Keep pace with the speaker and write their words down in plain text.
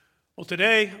Well,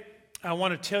 today I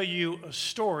want to tell you a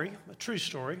story, a true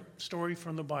story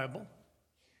from the Bible,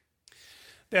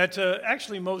 that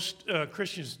actually most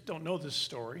Christians don't know this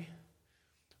story,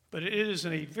 but it is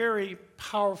a very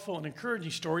powerful and encouraging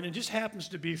story, and it just happens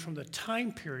to be from the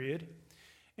time period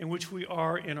in which we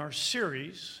are in our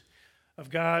series of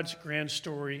God's grand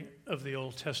story of the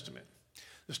Old Testament.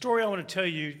 The story I want to tell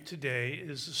you today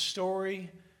is the story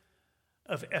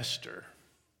of Esther,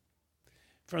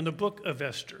 from the book of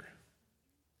Esther.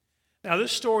 Now,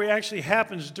 this story actually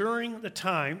happens during the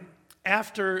time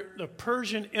after the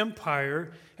Persian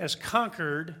Empire has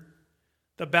conquered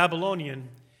the Babylonian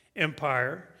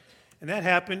Empire, and that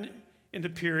happened in the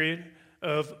period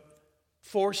of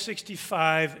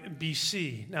 465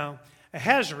 BC. Now,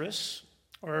 Ahasuerus,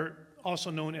 or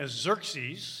also known as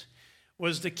Xerxes,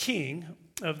 was the king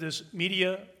of this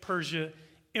Media-Persia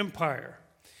Empire.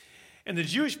 And the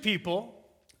Jewish people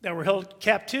that were held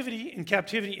in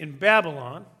captivity in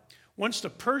Babylon, once the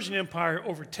Persian Empire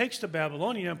overtakes the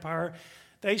Babylonian Empire,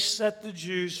 they set the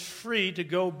Jews free to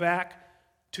go back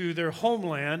to their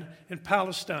homeland in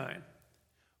Palestine.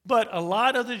 But a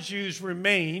lot of the Jews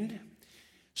remained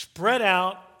spread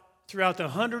out throughout the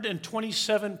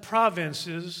 127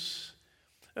 provinces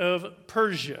of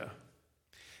Persia.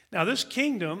 Now, this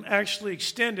kingdom actually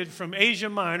extended from Asia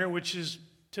Minor, which is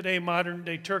today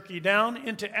modern-day Turkey, down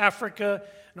into Africa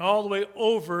and all the way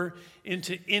over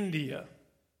into India.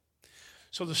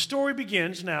 So the story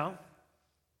begins now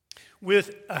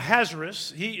with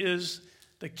Ahasuerus. He is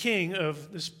the king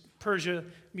of this Persia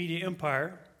Media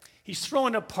Empire. He's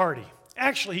throwing a party.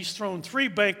 Actually, he's thrown 3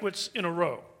 banquets in a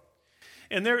row.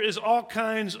 And there is all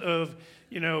kinds of,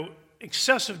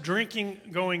 excessive drinking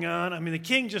going on. I mean, the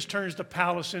king just turns the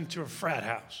palace into a frat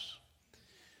house.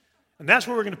 And that's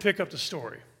where we're going to pick up the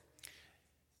story.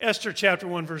 Esther chapter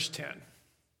 1, verse 10.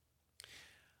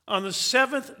 On the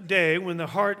 7th day, when the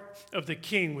heart of the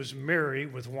king was merry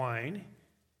with wine,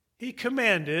 he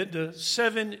commanded the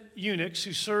 7 eunuchs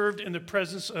who served in the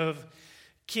presence of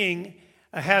King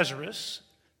Ahasuerus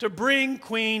to bring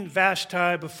Queen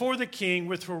Vashti before the king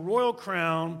with her royal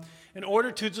crown in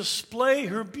order to display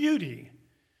her beauty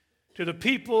to the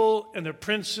people and the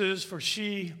princes, for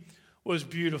she was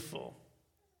beautiful.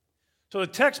 So the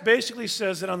text basically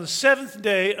says that on the 7th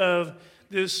day of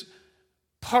this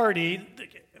party,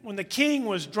 when the king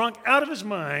was drunk out of his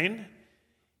mind,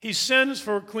 he sends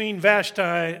for Queen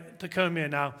Vashti to come in.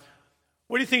 Now,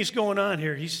 what do you think is going on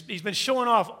here? He's been showing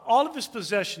off all of his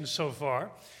possessions so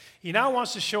far. He now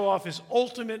wants to show off his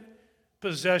ultimate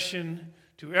possession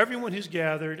to everyone who's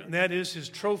gathered, and that is his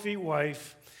trophy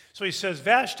wife. So he says,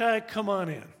 Vashti, come on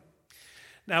in.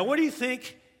 Now, what do you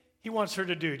think he wants her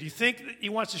to do? Do you think that he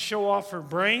wants to show off her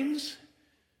brains?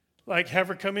 Like have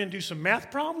her come in and do some math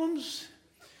problems?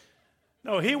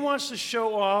 No, he wants to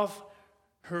show off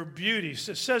her beauty.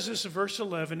 So it says this in verse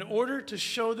 11, in order to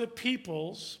show the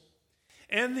peoples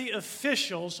and the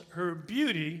officials her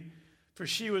beauty, for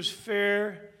she was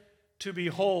fair to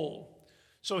behold.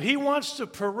 So he wants to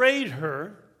parade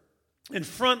her in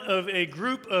front of a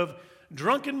group of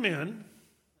drunken men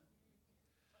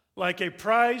like a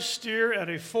prize steer at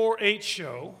a 4-H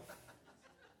show.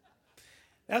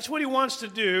 That's what he wants to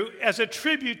do as a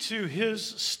tribute to his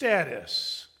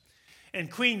status. And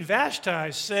Queen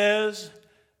Vashti says,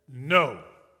 no.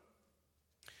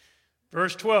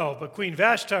 Verse 12, but Queen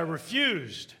Vashti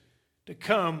refused to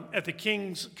come at the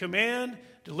king's command,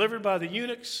 delivered by the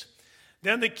eunuchs.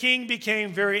 Then the king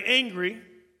became very angry,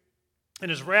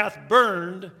 and his wrath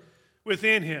burned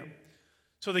within him.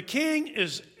 So the king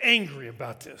is angry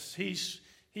about this. He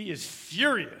is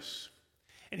furious.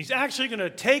 And he's actually going to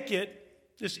take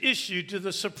this issue, to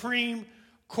the Supreme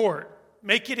Court,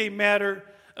 make it a matter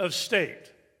of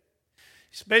state.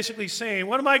 He's basically saying,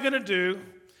 what am I going to do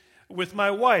with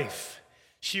my wife?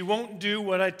 She won't do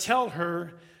what I tell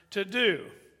her to do.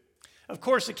 Of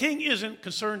course, the king isn't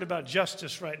concerned about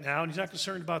justice right now, and he's not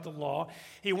concerned about the law.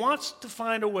 He wants to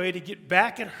find a way to get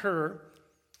back at her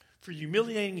for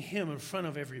humiliating him in front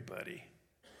of everybody.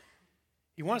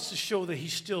 He wants to show that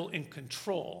he's still in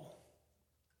control.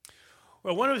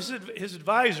 Well, one of his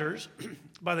advisors,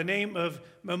 by the name of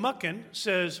Memucan,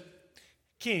 says,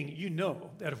 King, you know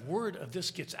that if word of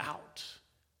this gets out,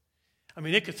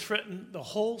 it could threaten the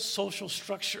whole social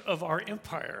structure of our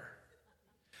empire.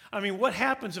 What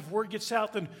happens if word gets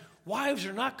out? Then wives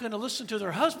are not going to listen to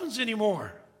their husbands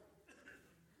anymore.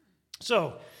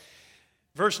 So,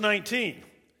 verse 19,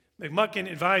 Memucan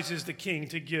advises the king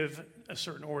to give a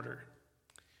certain order.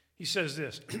 He says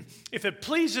this, if it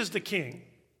pleases the king,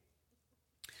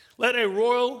 let a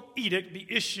royal edict be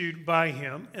issued by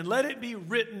him, and let it be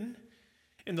written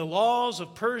in the laws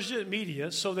of Persia and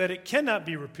Media so that it cannot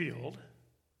be repealed,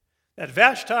 that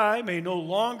Vashti may no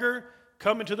longer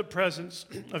come into the presence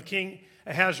of King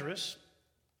Ahasuerus,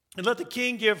 and let the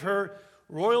king give her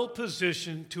royal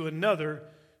position to another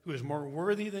who is more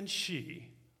worthy than she.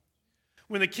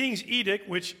 When the king's edict,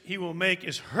 which he will make,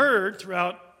 is heard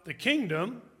throughout the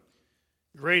kingdom,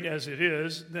 great as it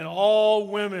is, then all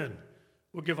women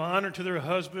will give honor to their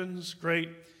husbands, great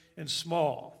and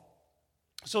small.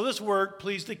 So this word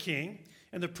pleased the king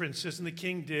and the princess, and the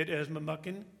king did as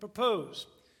Memucan proposed.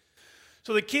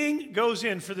 So the king goes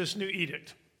in for this new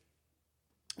edict.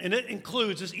 And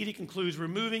this edict includes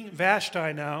removing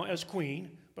Vashti now as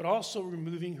queen, but also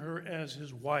removing her as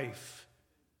his wife.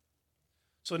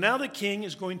 So now the king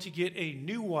is going to get a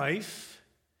new wife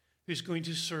who's going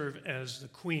to serve as the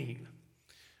queen.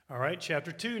 All right,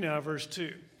 chapter 2 now, verse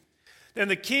 2. Then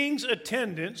the king's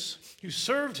attendants who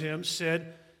served him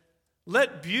said,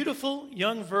 "Let beautiful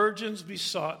young virgins be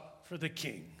sought for the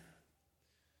king."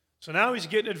 So now he's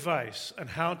getting advice on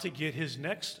how to get his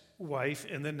next wife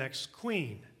and the next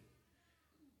queen.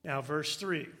 Now, verse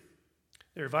 3.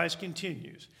 Their advice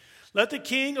continues. "Let the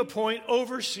king appoint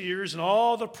overseers in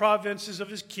all the provinces of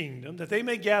his kingdom, that they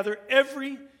may gather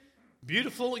every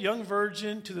beautiful young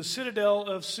virgin to the citadel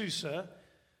of Susa,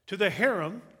 to the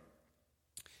harem,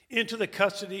 into the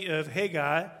custody of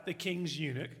Haggai, the king's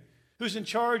eunuch, who's in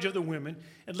charge of the women,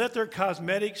 and let their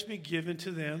cosmetics be given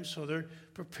to them," so they're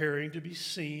preparing to be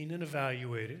seen and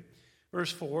evaluated.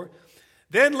 Verse 4,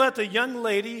 "Then let the young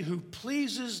lady who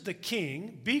pleases the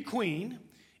king be queen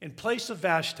in place of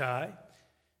Vashti."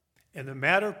 And the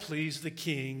matter pleased the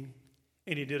king,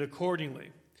 and he did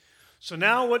accordingly. So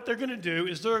now what they're going to do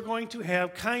is they're going to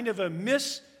have kind of a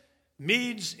Miss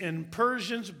Medes and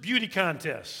Persians beauty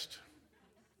contest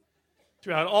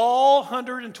throughout all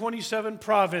 127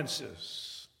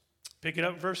 provinces. Pick it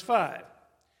up, verse 5.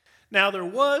 "Now there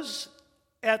was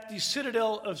at the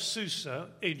citadel of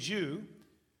Susa a Jew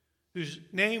whose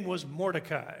name was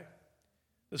Mordecai,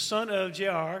 the son of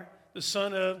Jair, the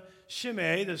son of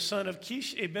Shimei, the son of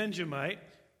Kish, a Benjamite,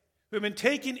 who had been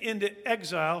taken into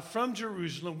exile from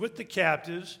Jerusalem with the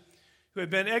captives, who had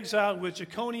been exiled with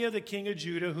Jeconiah, the king of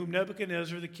Judah, whom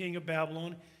Nebuchadnezzar, the king of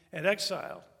Babylon, had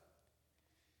exiled.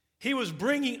 He was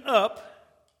bringing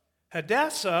up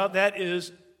Hadassah, that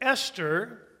is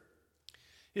Esther,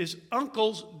 his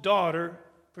uncle's daughter,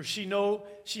 for she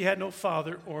had no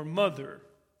father or mother.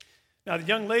 Now the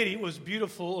young lady was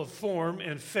beautiful of form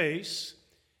and face,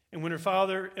 and when her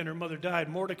father and her mother died,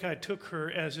 Mordecai took her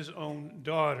as his own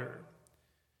daughter.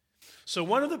 So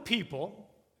one of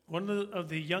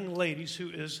the young ladies who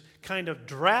is kind of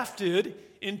drafted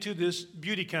into this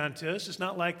beauty contest, it's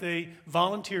not like they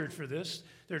volunteered for this,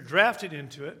 they're drafted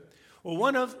into it. Well,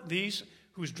 one of these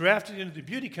who's drafted into the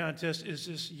beauty contest is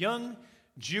this young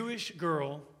Jewish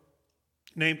girl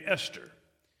named Esther.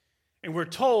 And we're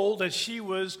told that she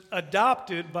was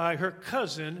adopted by her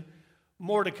cousin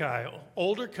Mordecai.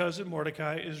 Older cousin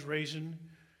Mordecai has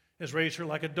raised her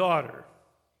like a daughter.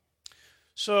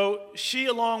 So she,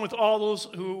 along with all those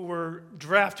who were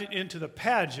drafted into the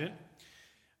pageant,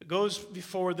 goes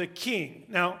before the king.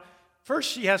 Now,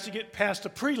 first she has to get past the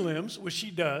prelims, which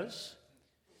she does,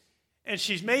 and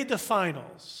she's made the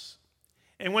finals.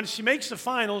 And when she makes the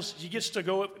finals, she gets to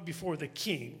go up before the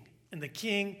king, and the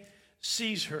king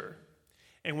sees her.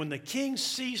 And when the king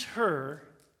sees her,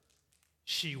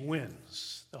 she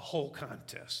wins the whole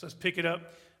contest. Let's pick it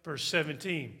up, verse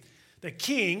 17. "The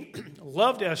king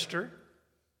loved Esther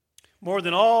more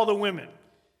than all the women,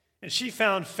 and she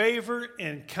found favor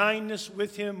and kindness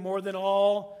with him more than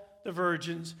all the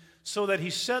virgins, so that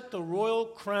he set the royal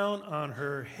crown on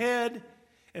her head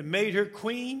and made her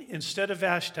queen instead of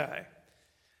Vashti.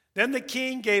 Then the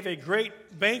king gave a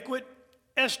great banquet,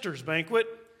 Esther's banquet,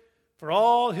 for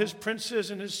all his princes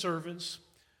and his servants.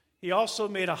 He also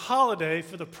made a holiday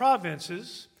for the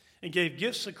provinces and gave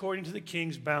gifts according to the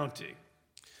king's bounty."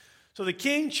 So the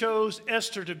king chose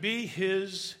Esther to be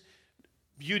his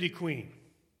beauty queen.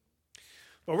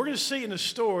 But we're going to see in the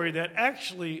story that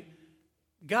actually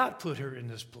God put her in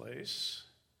this place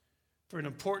for an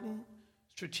important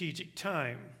strategic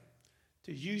time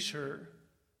to use her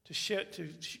to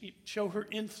show her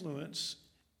influence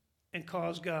and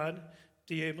cause God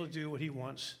to be able to do what he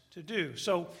wants to do.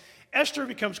 So Esther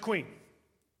becomes queen.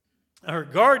 Her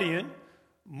guardian,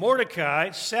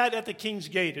 Mordecai, sat at the king's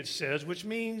gate, it says, which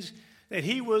means that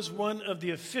he was one of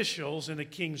the officials in the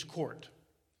king's court.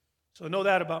 So know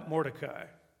that about Mordecai.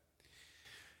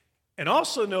 And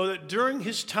also know that during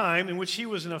his time in which he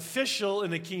was an official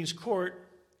in the king's court,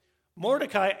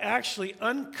 Mordecai actually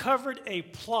uncovered a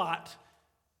plot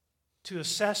to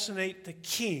assassinate the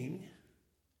king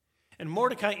and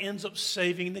Mordecai ends up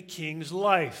saving the king's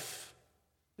life.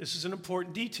 This is an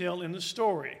important detail in the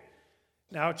story.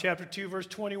 Now, chapter 2, verse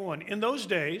 21. In those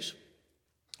days,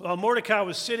 while Mordecai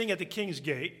was sitting at the king's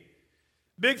gate,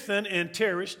 Bigthan and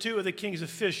Teresh, two of the king's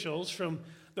officials from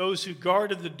those who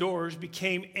guarded the doors,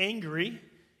 became angry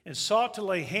and sought to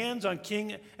lay hands on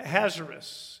King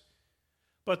Ahasuerus.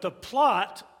 But the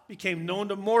plot became known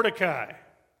to Mordecai,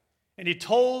 and he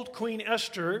told Queen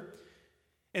Esther,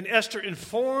 and Esther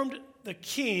informed the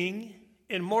king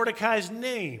in Mordecai's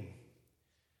name.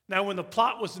 Now, when the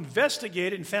plot was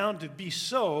investigated and found to be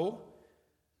so,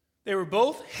 they were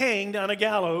both hanged on a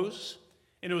gallows,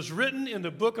 and it was written in the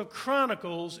book of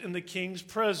Chronicles in the king's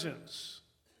presence.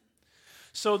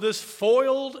 So this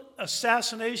foiled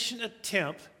assassination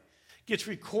attempt gets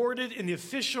recorded in the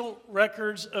official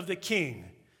records of the king.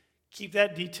 Keep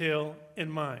that detail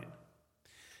in mind.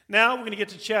 Now we're going to get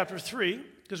to chapter 3,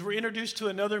 because we're introduced to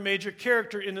another major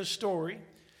character in the story.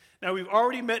 Now, we've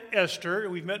already met Esther,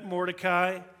 we've met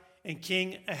Mordecai, and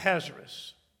King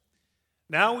Ahasuerus.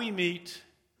 Now we meet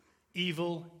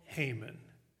evil Haman.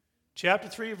 Chapter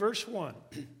 3, verse 1.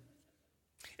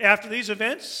 After these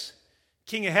events,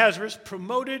 King Ahasuerus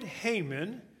promoted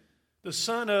Haman, the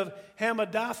son of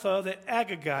Hammedatha the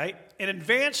Agagite, and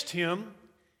advanced him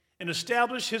and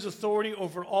established his authority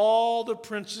over all the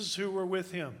princes who were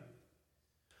with him.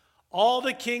 All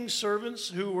the king's servants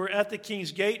who were at the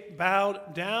king's gate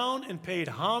bowed down and paid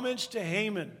homage to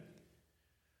Haman,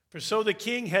 for so the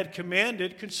king had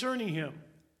commanded concerning him.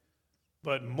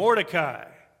 But Mordecai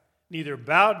neither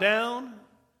bowed down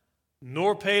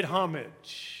nor paid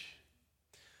homage.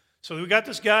 So we got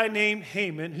this guy named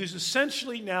Haman, who's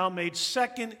essentially now made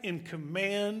second in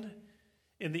command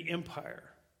in the empire.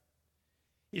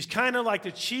 He's kind of like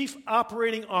the chief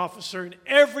operating officer, and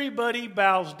everybody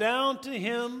bows down to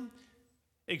him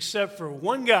except for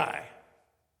one guy,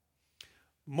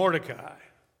 Mordecai,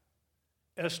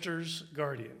 Esther's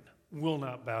guardian, will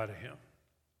not bow to him.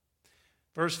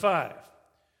 Verse 5,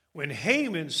 when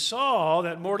Haman saw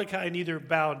that Mordecai neither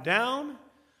bowed down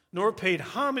nor paid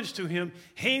homage to him,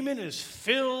 Haman is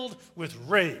filled with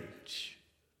rage.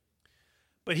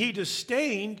 But he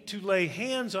disdained to lay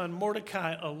hands on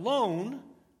Mordecai alone,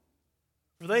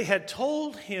 for they had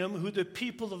told him who the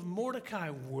people of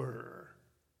Mordecai were.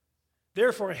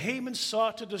 Therefore, Haman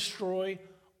sought to destroy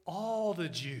all the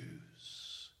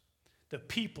Jews, the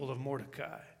people of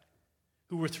Mordecai,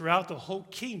 who were throughout the whole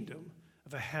kingdom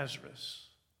of Ahasuerus.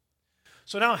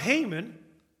 So now Haman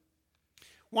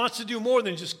wants to do more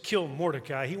than just kill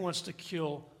Mordecai. He wants to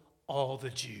kill all the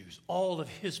Jews, all of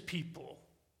his people.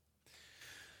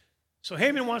 So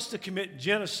Haman wants to commit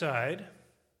genocide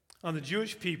on the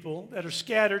Jewish people that are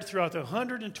scattered throughout the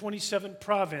 127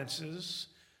 provinces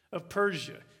of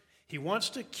Persia. He wants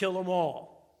to kill them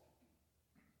all.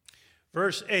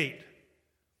 Verse 8,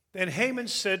 then Haman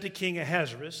said to King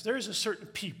Ahasuerus, there is a certain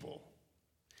people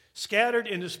scattered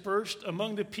and dispersed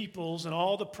among the peoples in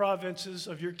all the provinces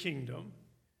of your kingdom.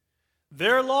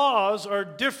 Their laws are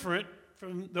different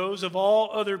from those of all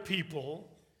other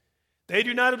people. They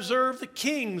do not observe the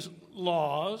king's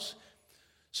laws,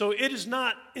 so it is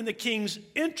not in the king's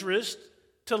interest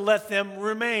to let them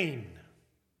remain.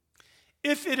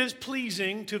 If it is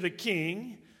pleasing to the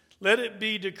king, let it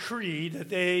be decreed that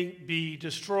they be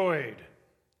destroyed.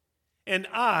 And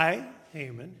I,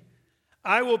 Haman,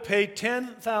 I will pay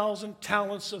 10,000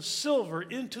 talents of silver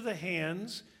into the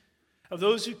hands of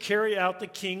those who carry out the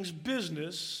king's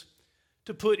business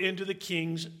to put into the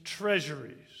king's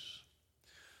treasuries.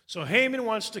 So Haman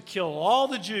wants to kill all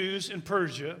the Jews in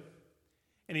Persia,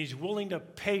 and he's willing to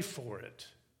pay for it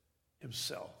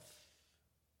himself.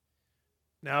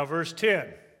 Now, verse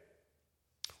 10.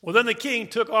 Well, then the king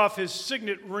took off his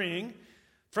signet ring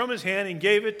from his hand and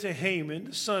gave it to Haman,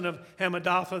 the son of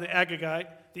Hammedatha the Agagite,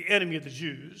 the enemy of the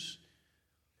Jews.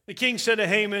 The king said to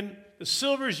Haman, the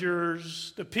silver is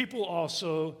yours, the people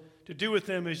also, to do with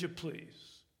them as you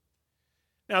please.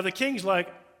 Now, the king's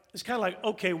like, it's kind of like,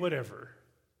 okay, whatever.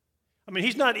 I mean,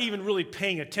 he's not even really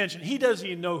paying attention. He doesn't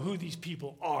even know who these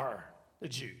people are, the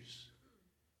Jews.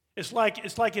 It's like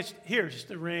here, just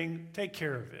the ring, take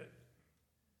care of it.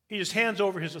 He just hands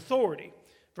over his authority.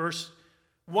 Verse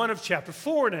 1 of chapter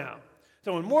 4 now.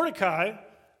 So when Mordecai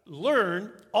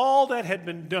learned all that had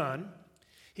been done,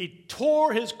 he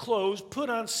tore his clothes, put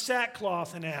on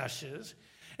sackcloth and ashes,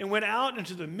 and went out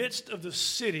into the midst of the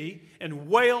city and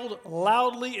wailed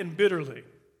loudly and bitterly.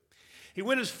 He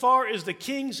went as far as the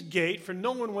king's gate, for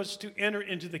no one was to enter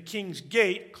into the king's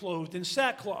gate clothed in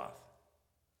sackcloth.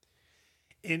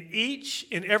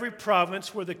 In every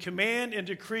province where the command and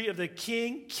decree of the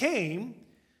king came,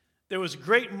 there was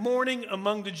great mourning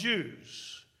among the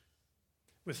Jews.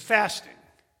 with fasting,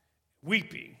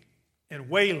 weeping, and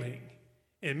wailing,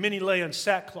 and many lay on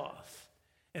sackcloth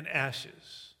and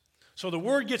ashes. So the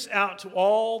word gets out to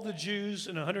all the Jews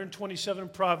in 127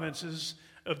 provinces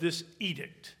of this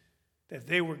edict that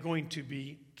they were going to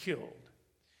be killed.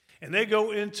 And they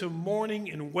go into mourning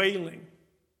and wailing.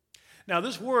 Now,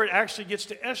 this word actually gets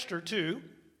to Esther, too,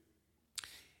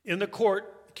 in the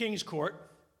court, the king's court.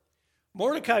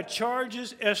 Mordecai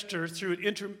charges Esther through an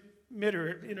intermediary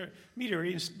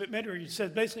and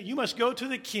said, basically, you must go to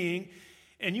the king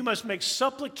and you must make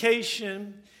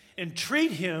supplication,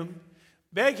 entreat him,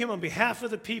 beg him on behalf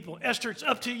of the people. Esther, it's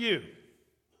up to you.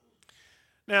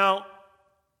 Now,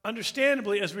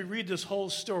 understandably, as we read this whole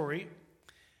story,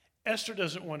 Esther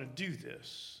doesn't want to do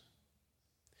this.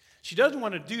 She doesn't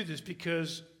want to do this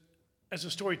because, as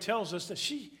the story tells us, that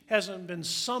she hasn't been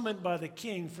summoned by the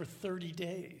king for 30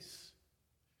 days.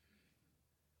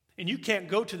 And you can't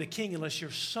go to the king unless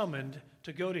you're summoned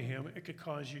to go to him. It could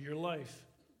cause you your life.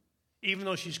 Even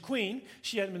though she's queen,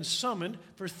 she hadn't been summoned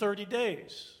for 30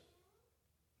 days.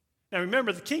 Now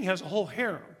remember, the king has a whole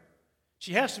harem.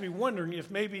 She has to be wondering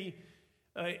if maybe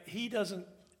he doesn't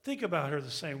think about her the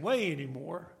same way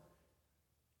anymore.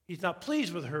 He's not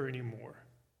pleased with her anymore.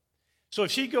 So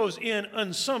if she goes in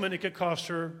unsummoned, it could cost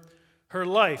her her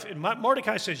life. And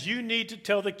Mordecai says, you need to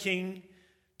tell the king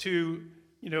to,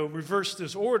 reverse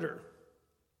this order.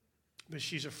 But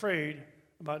she's afraid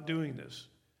about doing this.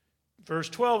 Verse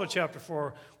 12 of chapter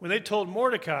 4, when they told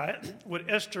Mordecai what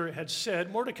Esther had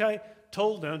said, Mordecai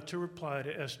told them to reply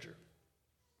to Esther.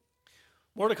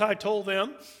 Mordecai told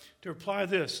them to reply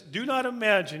this: do not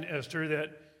imagine, Esther,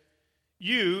 that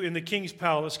you in the king's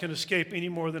palace can escape any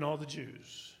more than all the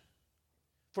Jews.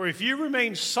 For if you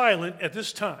remain silent at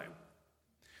this time,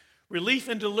 relief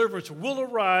and deliverance will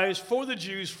arise for the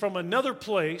Jews from another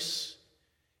place,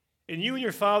 and you and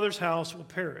your father's house will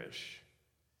perish.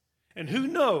 And who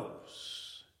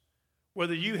knows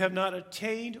whether you have not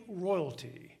attained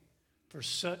royalty for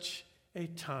such a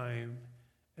time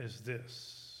as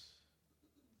this.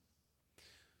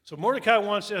 So Mordecai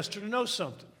wants Esther to know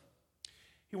something.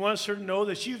 He wants her to know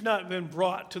that you've not been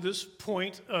brought to this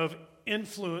point of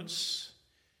influence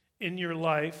in your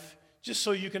life just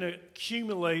so you can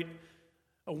accumulate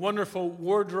a wonderful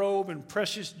wardrobe and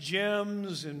precious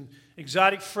gems and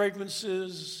exotic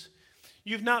fragrances.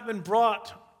 You've not been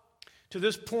brought to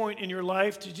this point in your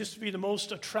life to just be the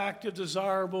most attractive,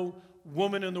 desirable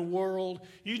woman in the world.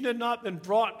 You've not been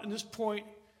brought to this point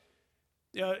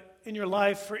in your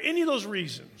life for any of those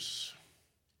reasons.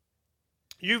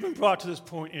 You've been brought to this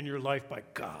point in your life by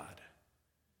God.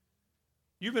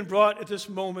 You've been brought at this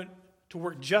moment to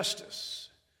work justice,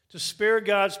 to spare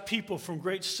God's people from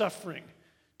great suffering,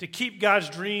 to keep God's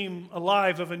dream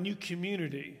alive of a new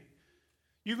community.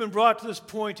 You've been brought to this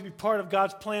point to be part of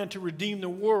God's plan to redeem the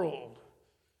world,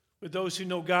 with those who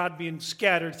know God being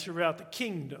scattered throughout the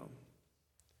kingdom.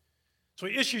 So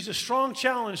he issues a strong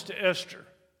challenge to Esther.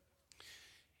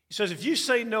 He says, if you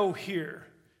say no here,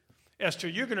 Esther,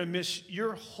 you're going to miss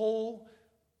your whole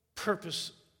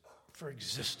purpose for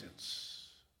existence.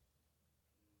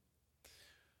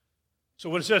 So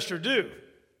what does Esther do?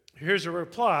 Here's a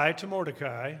reply to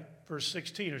Mordecai, verse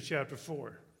 16 of chapter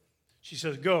 4. She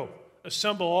says, go,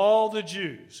 assemble all the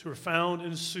Jews who are found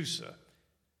in Susa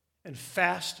and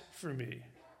fast for me.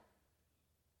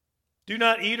 Do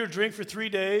not eat or drink for 3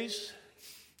 days,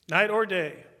 night or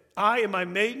day. I and my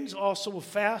maidens also will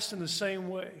fast in the same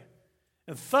way.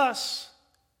 And thus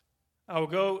I will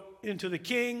go into the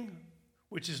king,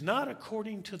 which is not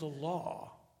according to the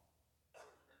law.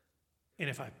 And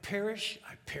if I perish,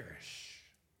 I perish.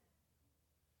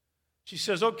 She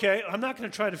says, okay, I'm not going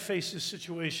to try to face this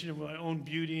situation in my own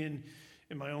beauty and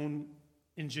in my own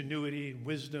ingenuity and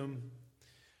wisdom.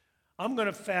 I'm going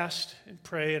to fast and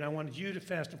pray, and I want you to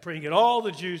fast and pray and get all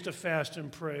the Jews to fast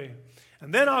and pray.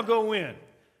 And then I'll go in.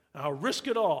 I'll risk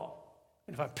it all.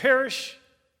 And if I perish,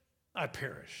 I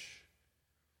perish.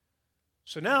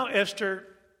 So now Esther,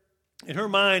 in her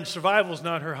mind, survival is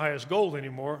not her highest goal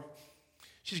anymore.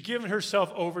 She's given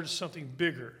herself over to something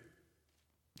bigger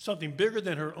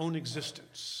than her own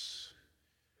existence,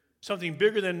 something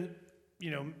bigger than,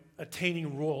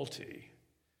 attaining royalty.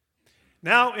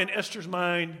 Now in Esther's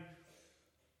mind,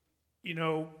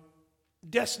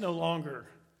 death's no longer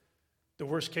the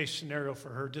worst case scenario for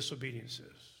her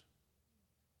disobediences.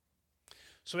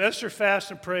 So Esther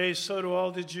fasts and prays, so do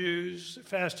all the Jews,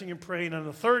 fasting and praying. On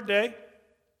the third day,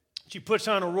 she puts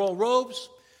on her royal robes.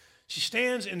 She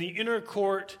stands in the inner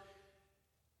court,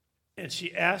 and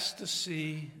she asks to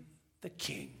see the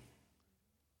king.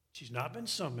 She's not been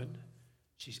summoned.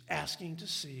 She's asking to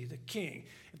see the king.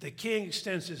 If the king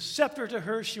extends his scepter to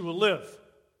her, she will live.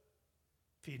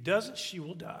 If he doesn't, she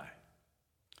will die.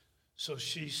 So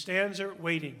she stands there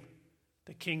waiting.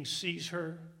 The king sees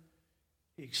her.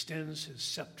 He extends his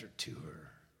scepter to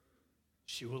her.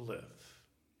 She will live,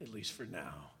 at least for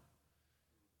now.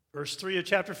 Verse 3 of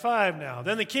chapter 5 now.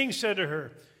 Then the king said to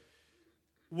her,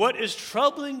 "What is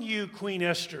troubling you, Queen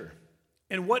Esther?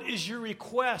 And what is your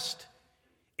request?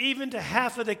 Even to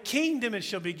half of the kingdom it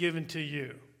shall be given to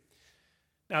you."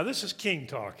 Now, this is king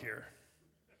talk here.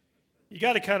 You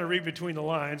got to kind of read between the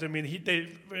lines. I mean,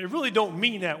 they really don't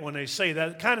mean that when they say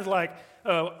that. Kind of like,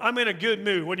 I'm in a good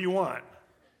mood. What do you want?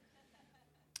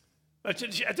 But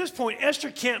at this point,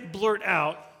 Esther can't blurt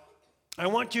out, "I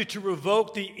want you to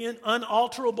revoke the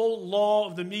unalterable law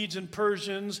of the Medes and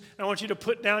Persians. I want you to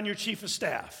put down your chief of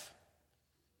staff."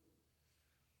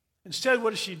 Instead, what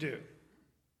does she do?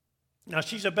 Now,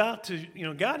 she's about to,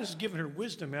 God has given her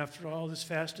wisdom after all this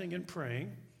fasting and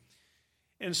praying.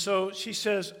 And so she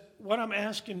says, "What I'm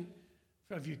asking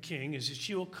of you, king, is that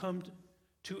you will come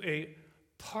to a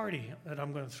party that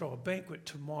I'm going to throw, a banquet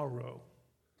tomorrow.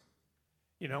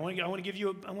 I want to give you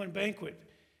a banquet.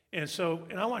 And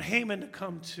I want Haman to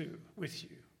come too with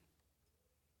you."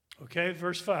 Okay,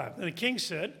 verse 5. Then the king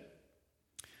said,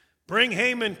 "Bring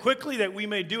Haman quickly that we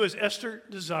may do as Esther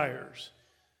desires."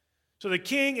 So the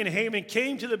king and Haman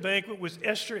came to the banquet which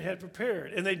Esther had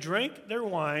prepared, and they drank their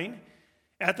wine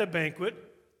at the banquet.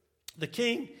 The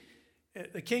king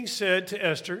said to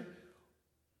Esther,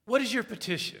 "What is your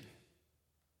petition?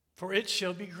 For it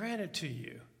shall be granted to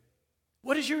you.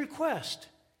 What is your request?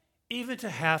 Even to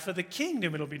half of the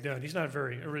kingdom it'll be done." He's not a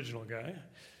very original guy.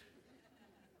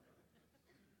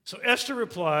 So Esther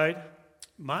replied,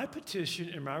 "My petition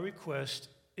and my request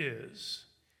is,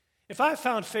 if I have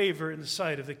found favor in the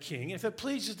sight of the king, if it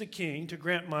pleases the king to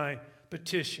grant my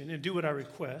petition and do what I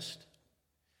request,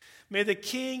 may the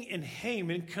king and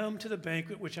Haman come to the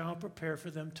banquet which I'll prepare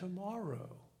for them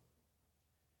tomorrow.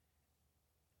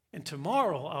 And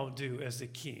tomorrow I'll do as the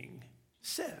king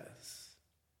says."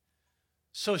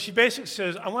 So she basically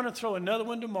says, "I want to throw another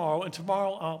one tomorrow, and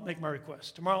tomorrow I'll make my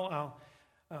request. Tomorrow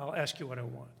I'll ask you what I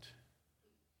want."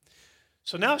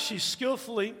 So now she's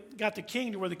skillfully got the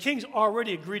king to where the king's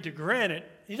already agreed to grant it.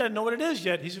 He doesn't know what it is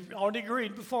yet. He's already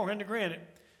agreed beforehand to grant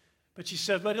it. But she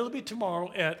said, "But it'll be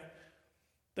tomorrow at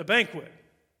the banquet."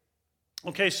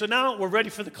 Okay, so now we're ready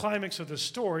for the climax of the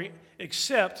story,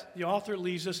 except the author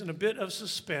leaves us in a bit of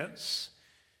suspense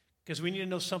because we need to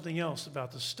know something else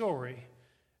about the story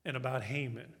and about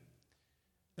Haman.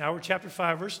 Now we're chapter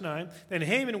 5, verse 9. Then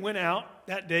Haman went out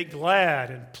that day glad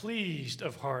and pleased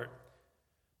of heart.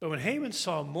 But when Haman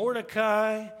saw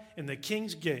Mordecai in the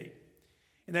king's gate,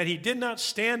 and that he did not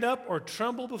stand up or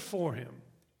tremble before him,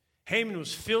 Haman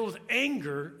was filled with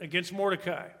anger against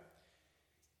Mordecai.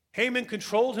 Haman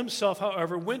controlled himself,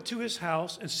 however, went to his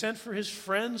house and sent for his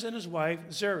friends and his wife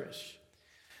Zeresh.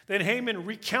 Then Haman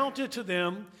recounted to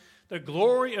them the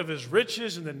glory of his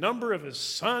riches and the number of his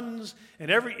sons,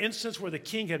 and every instance where the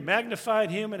king had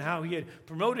magnified him and how he had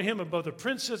promoted him above the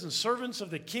princes and servants of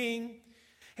the king.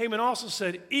 Haman also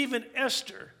said, "Even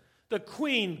Esther, the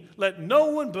queen, let no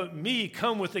one but me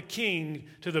come with the king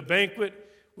to the banquet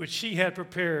which she had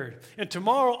prepared. And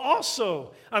tomorrow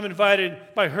also I'm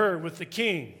invited by her with the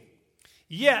king.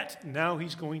 Yet," now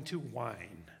he's going to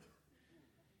whine,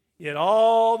 "yet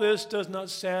all this does not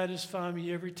satisfy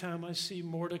me every time I see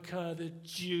Mordecai the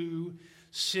Jew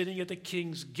sitting at the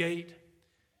king's gate."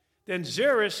 Then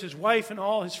Zeresh, his wife, and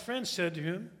all his friends said to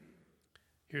him,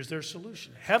 here's their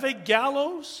solution: "Have a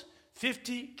gallows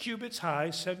 50 cubits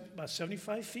high, about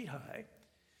 75 feet high,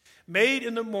 made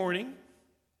in the morning,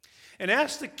 and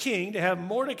ask the king to have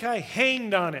Mordecai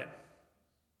hanged on it.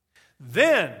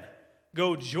 Then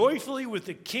go joyfully with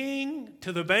the king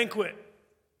to the banquet."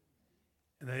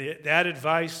 And that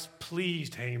advice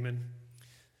pleased Haman,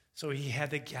 so he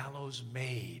had the gallows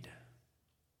made.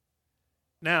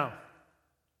 Now,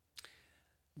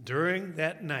 during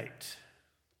that night,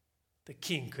 the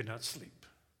king could not sleep.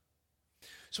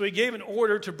 So he gave an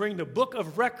order to bring the book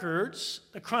of records,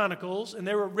 the Chronicles, and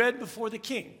they were read before the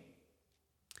king.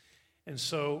 And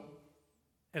so,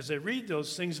 as they read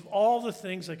those things, of all the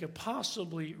things they could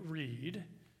possibly read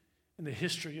in the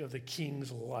history of the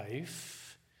king's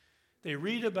life, they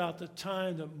read about the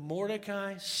time that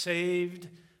Mordecai saved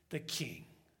the king.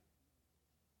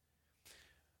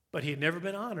 But he had never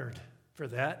been honored for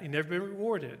that. He'd never been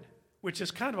rewarded, which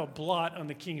is kind of a blot on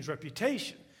the king's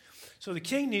reputation. So the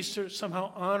king needs to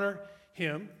somehow honor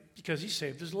him because he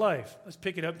saved his life. Let's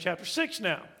pick it up in chapter 6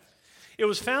 now. It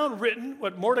was found written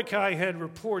what Mordecai had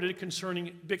reported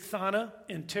concerning Bigthana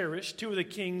and Teresh, two of the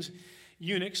king's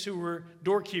eunuchs who were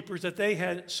doorkeepers, that they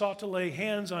had sought to lay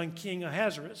hands on King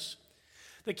Ahasuerus.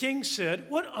 The king said,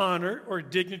 "What honor or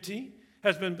dignity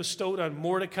has been bestowed on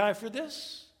Mordecai for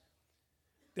this?"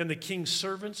 Then the king's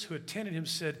servants who attended him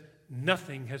said,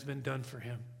 "Nothing has been done for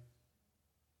him."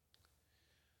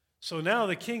 So now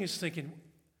the king is thinking,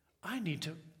 I need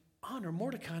to honor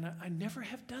Mordecai, and I never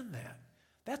have done that.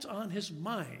 That's on his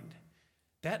mind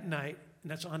that night, and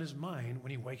that's on his mind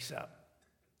when he wakes up.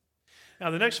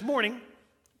 Now the next morning,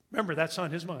 remember that's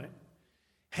on his mind,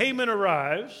 Haman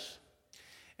arrives,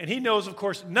 and he knows, of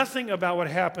course, nothing about what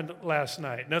happened last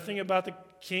night, nothing about the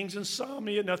king's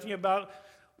insomnia, nothing about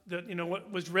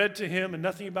what was read to him, and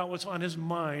nothing about what's on his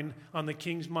mind, on the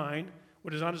king's mind.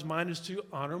 What is on his mind is to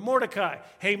honor Mordecai.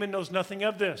 Haman knows nothing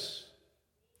of this.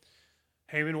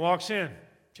 Haman walks in,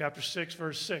 chapter 6,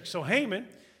 verse 6. So Haman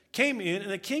came in,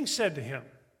 and the king said to him,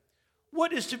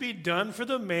 "What is to be done for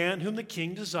the man whom the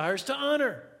king desires to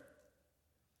honor?"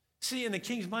 See, in the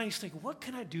king's mind, he's thinking, what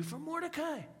can I do for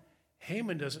Mordecai?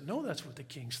 Haman doesn't know that's what the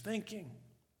king's thinking.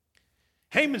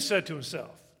 Haman said to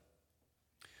himself,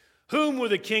 "Whom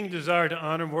would the king desire to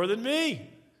honor more than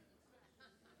me?"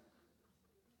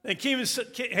 Then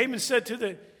Haman said to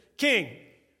the king,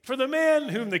 "For the man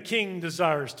whom the king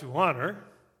desires to honor,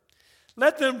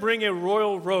 let them bring a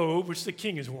royal robe which the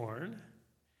king has worn,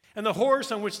 and the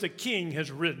horse on which the king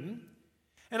has ridden,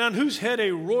 and on whose head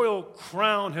a royal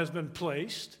crown has been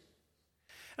placed.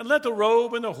 And let the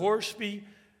robe and the horse be,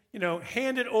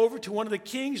 handed over to one of the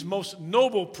king's most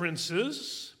noble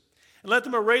princes. And let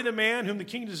them array the man whom the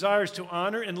king desires to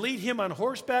honor and lead him on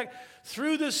horseback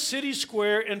through the city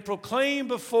square and proclaim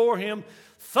before him,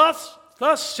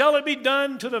 thus shall it be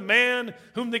done to the man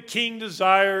whom the king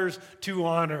desires to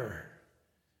honor."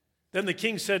 Then the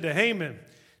king said to Haman,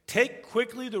 "Take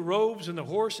quickly the robes and the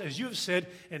horse as you have said,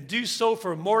 and do so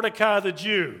for Mordecai the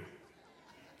Jew,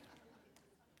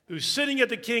 who's sitting at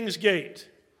the king's gate.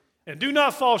 And do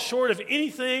not fall short of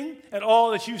anything at all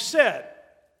that you've said."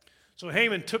 So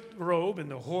Haman took the robe and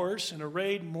the horse and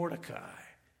arrayed Mordecai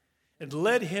and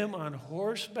led him on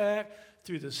horseback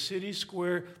through the city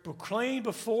square, proclaimed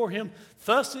before him,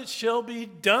 "Thus it shall be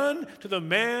done to the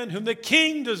man whom the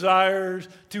king desires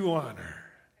to honor."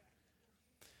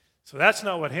 So that's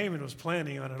not what Haman was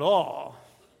planning on at all.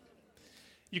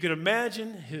 You can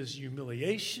imagine his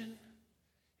humiliation,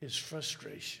 his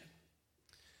frustration.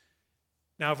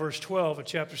 Now verse 12 of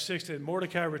chapter 6, that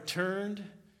Mordecai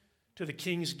returned to the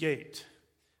king's gate.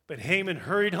 But Haman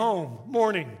hurried home,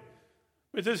 mourning,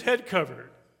 with his head covered.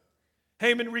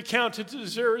 Haman recounted to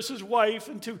Zeresh' wife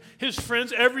and to his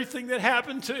friends everything that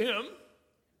happened to him.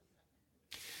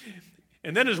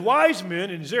 And then his wise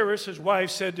men and Zeresh, his wife,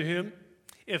 said to him,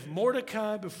 "If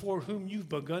Mordecai, before whom you've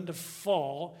begun to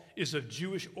fall, is of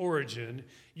Jewish origin,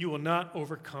 you will not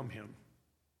overcome him,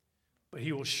 but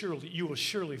you will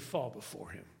surely fall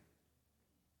before him."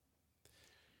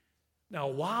 Now,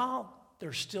 while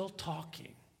they're still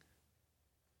talking,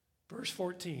 verse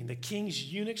 14, the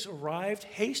king's eunuchs arrived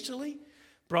hastily,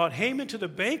 brought Haman to the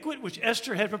banquet which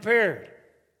Esther had prepared.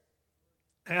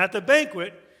 And at the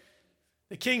banquet,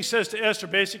 the king says to Esther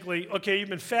basically, "Okay, you've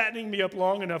been fattening me up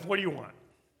long enough. What do you want?"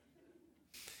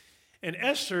 And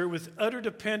Esther, with utter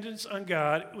dependence on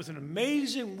God, with an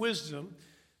amazing wisdom,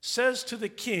 says to the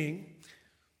king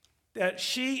that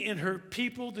she and her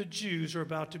people, the Jews, are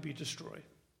about to be destroyed.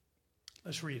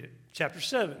 Let's read it. Chapter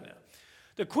 7 now.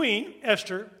 The queen,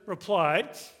 Esther,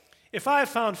 replied, "If I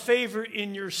have found favor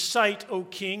in your sight, O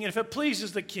king, and if it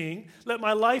pleases the king, let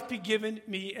my life be given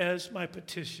me as my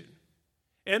petition,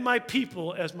 and my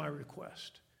people as my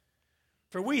request.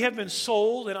 For we have been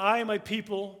sold, and I and my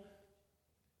people,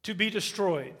 to be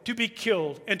destroyed, to be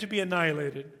killed, and to be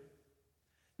annihilated.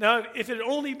 Now, if it had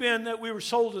only been that we were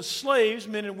sold as slaves,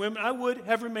 men and women, I would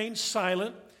have remained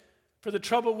silent, for the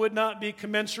trouble would not be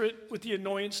commensurate with the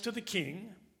annoyance to the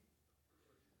king."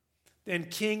 Then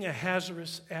King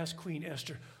Ahasuerus asked Queen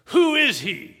Esther, "Who is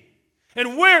he,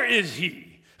 and where is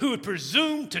he who would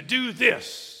presume to do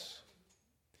this?"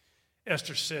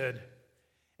 Esther said,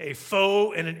 "A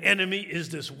foe and an enemy is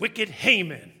this wicked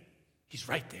Haman. He's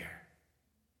right there."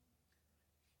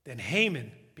 Then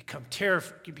Haman became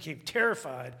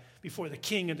terrified before the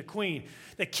king and the queen.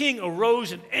 The king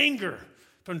arose in anger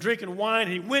from drinking wine,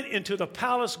 and he went into the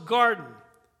palace garden.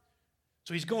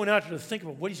 So he's going out there to think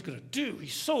about what he's going to do.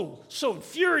 He's so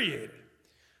infuriated.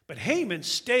 But Haman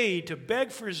stayed to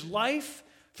beg for his life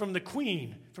from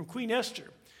Queen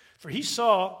Esther, for he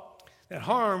saw that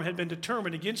harm had been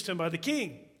determined against him by the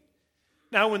king.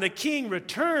 Now when the king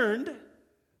returned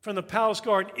from the palace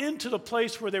garden into the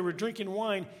place where they were drinking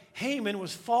wine, Haman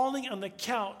was falling on the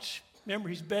couch. Remember,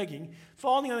 he's begging,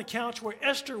 falling on the couch where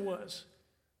Esther was.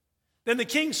 Then the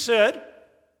king said,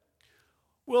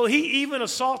 Will he even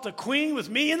assault the queen with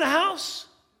me in the house?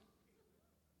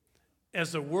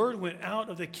 As the word went out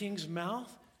of the king's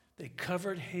mouth, they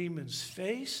covered Haman's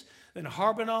face. Then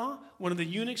Harbonah, one of the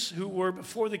eunuchs who were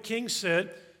before the king,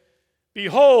 said,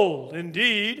 Behold,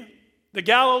 indeed, the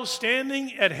gallows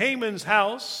standing at Haman's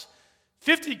house,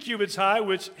 50 cubits high,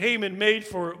 which Haman made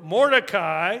for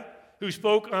Mordecai, who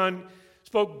spoke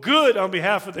good on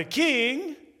behalf of the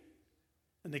king.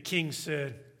 And the king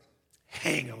said,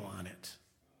 Hang him on it.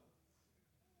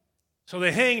 So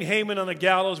they hanged Haman on the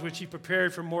gallows which he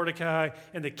prepared for Mordecai,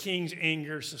 and the king's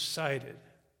anger subsided.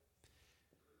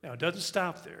 Now, it doesn't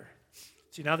stop there.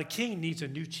 See, now the king needs a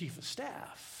new chief of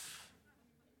staff.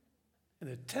 And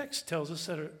the text tells us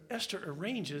that Esther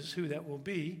arranges who that will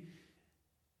be.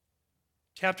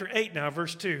 Chapter 8 now,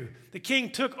 verse 2. The king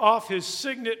took off his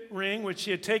signet ring, which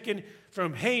he had taken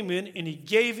from Haman, and he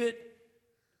gave it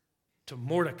to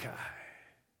Mordecai.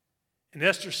 And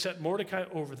Esther set Mordecai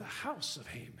over the house of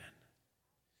Haman.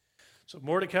 So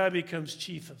Mordecai becomes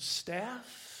chief of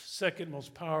staff, second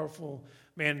most powerful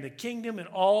man in the kingdom, and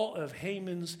all of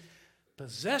Haman's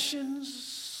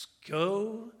possessions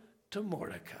go to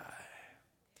Mordecai.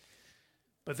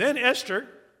 But then Esther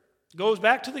goes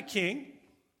back to the king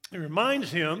and reminds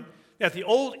him that the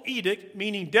old edict,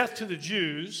 meaning death to the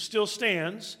Jews, still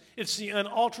stands. It's the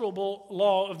unalterable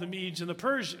law of the Medes and the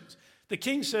Persians. The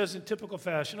king says in typical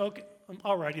fashion, okay,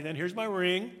 all righty then, here's my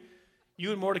ring.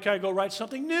 You and Mordecai go write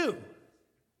something new.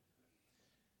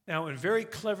 Now, in very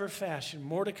clever fashion,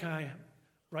 Mordecai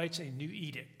writes a new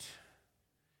edict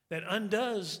that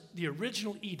undoes the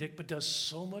original edict but does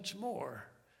so much more.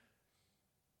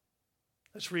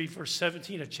 Let's read verse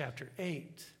 17 of chapter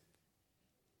 8.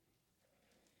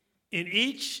 In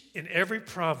each and every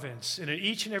province and in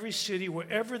each and every city,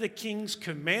 wherever the king's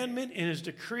commandment and his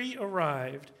decree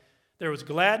arrived, there was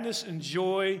gladness and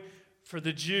joy for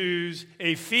the Jews,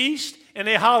 a feast and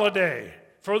a holiday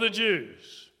for the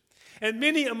Jews. And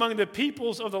many among the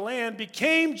peoples of the land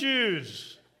became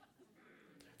Jews,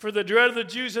 for the dread of the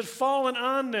Jews had fallen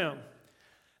on them.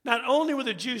 Not only were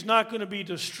the Jews not going to be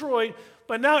destroyed,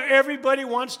 but now everybody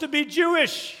wants to be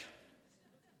Jewish.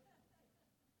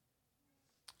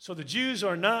 So the Jews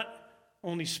are not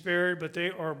only spared, but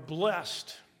they are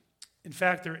blessed. In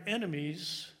fact, their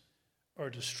enemies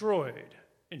are destroyed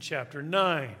in chapter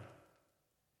 9.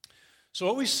 So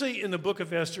what we see in the book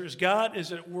of Esther is God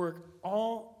is at work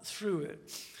all through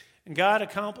it. And God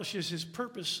accomplishes his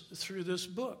purpose through this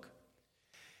book.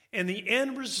 And the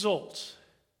end result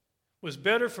was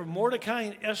better for Mordecai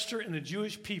and Esther and the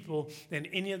Jewish people than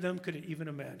any of them could have even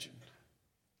imagined.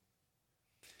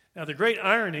 Now, the great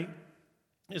irony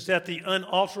is that the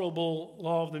unalterable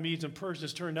law of the Medes and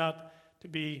Persians turned out to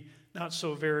be not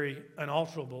so very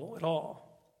unalterable at all.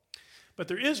 But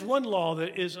there is one law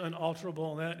that is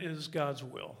unalterable, and that is God's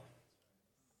will.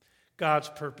 God's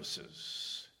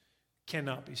purposes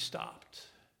cannot be stopped,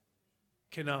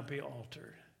 cannot be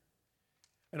altered.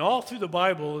 And all through the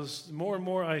Bible, as the more and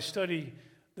more I study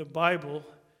the Bible,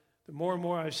 the more and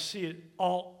more I see it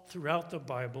all throughout the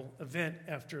Bible, event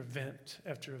after event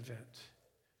after event.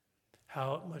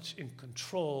 How much in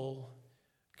control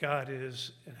God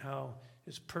is and how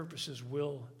his purposes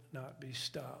will not be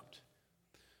stopped.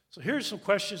 So here's some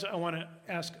questions I want to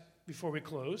ask before we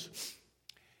close,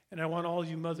 and I want all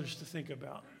you mothers to think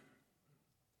about.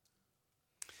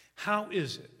 How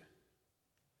is it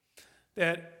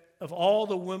that of all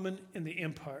the women in the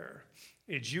empire,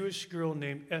 a Jewish girl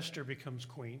named Esther becomes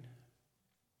queen?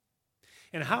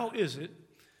 And how is it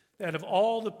that of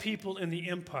all the people in the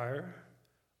empire,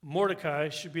 Mordecai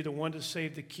should be the one to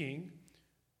save the king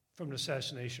from an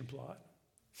assassination plot?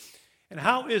 And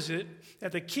how is it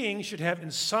that the king should have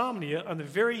insomnia on the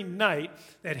very night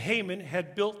that Haman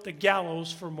had built the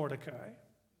gallows for Mordecai?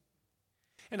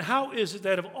 And how is it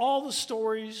that of all the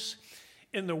stories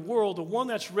in the world, the one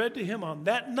that's read to him on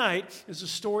that night is the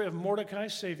story of Mordecai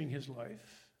saving his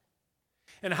life?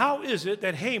 And how is it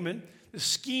that Haman, the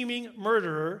scheming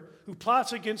murderer who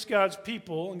plots against God's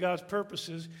people and God's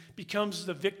purposes, becomes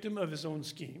the victim of his own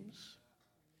schemes?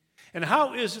 And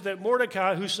how is it that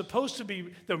Mordecai, who's supposed to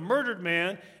be the murdered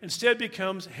man, instead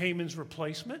becomes Haman's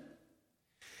replacement?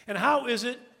 And how is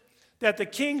it that the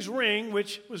king's ring,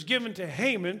 which was given to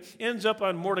Haman, ends up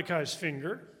on Mordecai's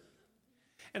finger?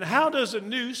 And how does a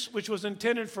noose, which was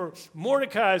intended for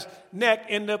Mordecai's neck,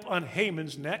 end up on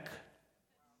Haman's neck?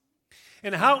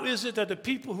 And how is it that the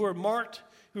people who marked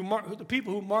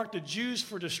the Jews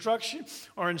for destruction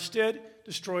are instead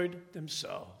destroyed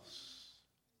themselves?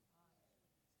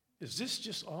 Is this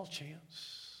just all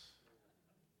chance?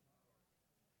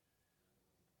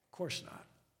 Of course not.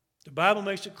 The Bible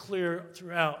makes it clear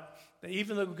throughout that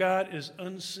even though God is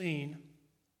unseen,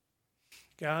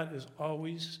 God is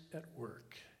always at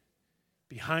work.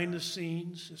 Behind the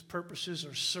scenes, his purposes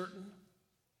are certain.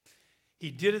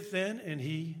 He did it then, and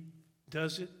he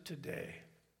does it today.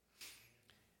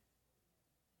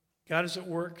 God is at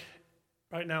work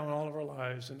right now in all of our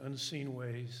lives in unseen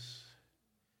ways,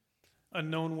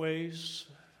 unknown ways,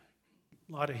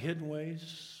 a lot of hidden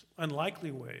ways,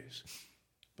 unlikely ways,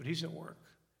 but he's at work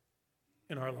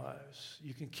in our lives.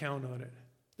 You can count on it.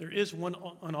 There is one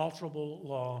unalterable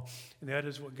law, and that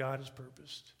is what God has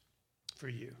purposed for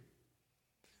you.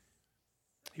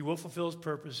 He will fulfill his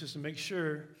purposes and make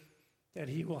sure that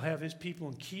he will have his people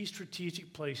in key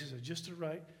strategic places at just the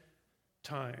right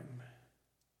time.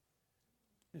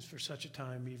 It's for such a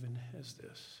time even as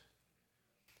this.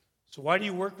 So why do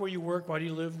you work where you work? Why do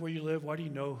you live where you live? Why do you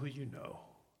know who you know?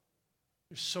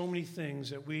 There's so many things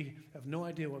that we have no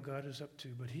idea what God is up to,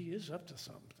 but he is up to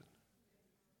something.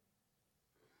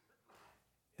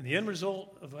 And the end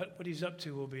result of what he's up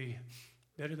to will be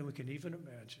better than we can even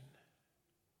imagine.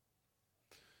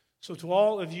 So to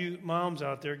all of you moms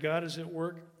out there, God is at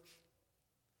work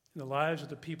in the lives of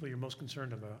the people you're most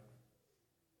concerned about.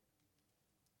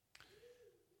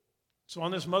 So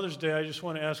on this Mother's Day, I just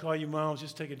want to ask all you moms,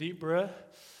 just take a deep breath,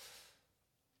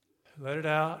 let it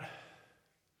out,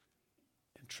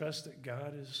 and trust that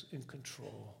God is in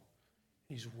control.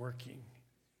 He's working.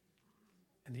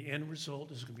 And the end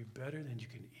result is going to be better than you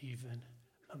can even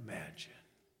imagine.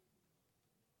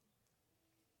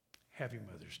 Happy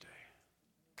Mother's Day.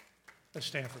 Let's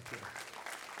stand for prayer.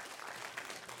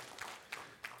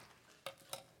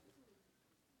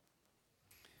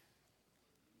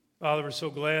 Father, we're so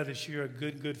glad that you're a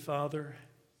good, good Father.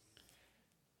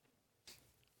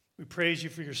 We praise you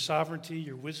for your sovereignty,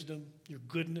 your wisdom, your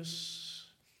goodness.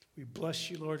 We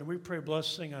bless you, Lord, and we pray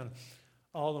blessing on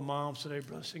all the moms today,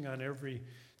 blessing on every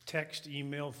text,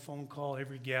 email, phone call,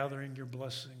 every gathering, your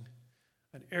blessing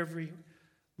on every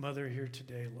mother here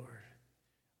today, Lord.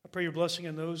 I pray your blessing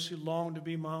on those who long to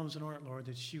be moms and aren't, Lord,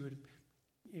 that you would,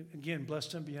 again, bless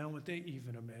them beyond what they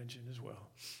even imagine as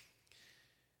well.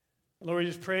 Lord, we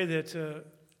just pray that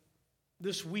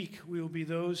this week we will be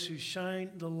those who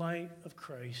shine the light of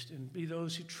Christ and be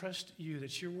those who trust you,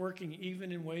 that you're working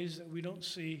even in ways that we don't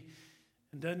see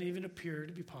and doesn't even appear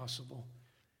to be possible.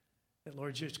 That,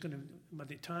 Lord, you're just going to, by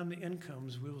the time the end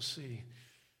comes, we will see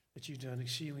that you've done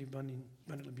exceedingly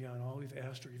abundantly beyond all we've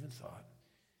asked or even thought.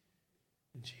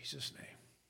 In Jesus' name.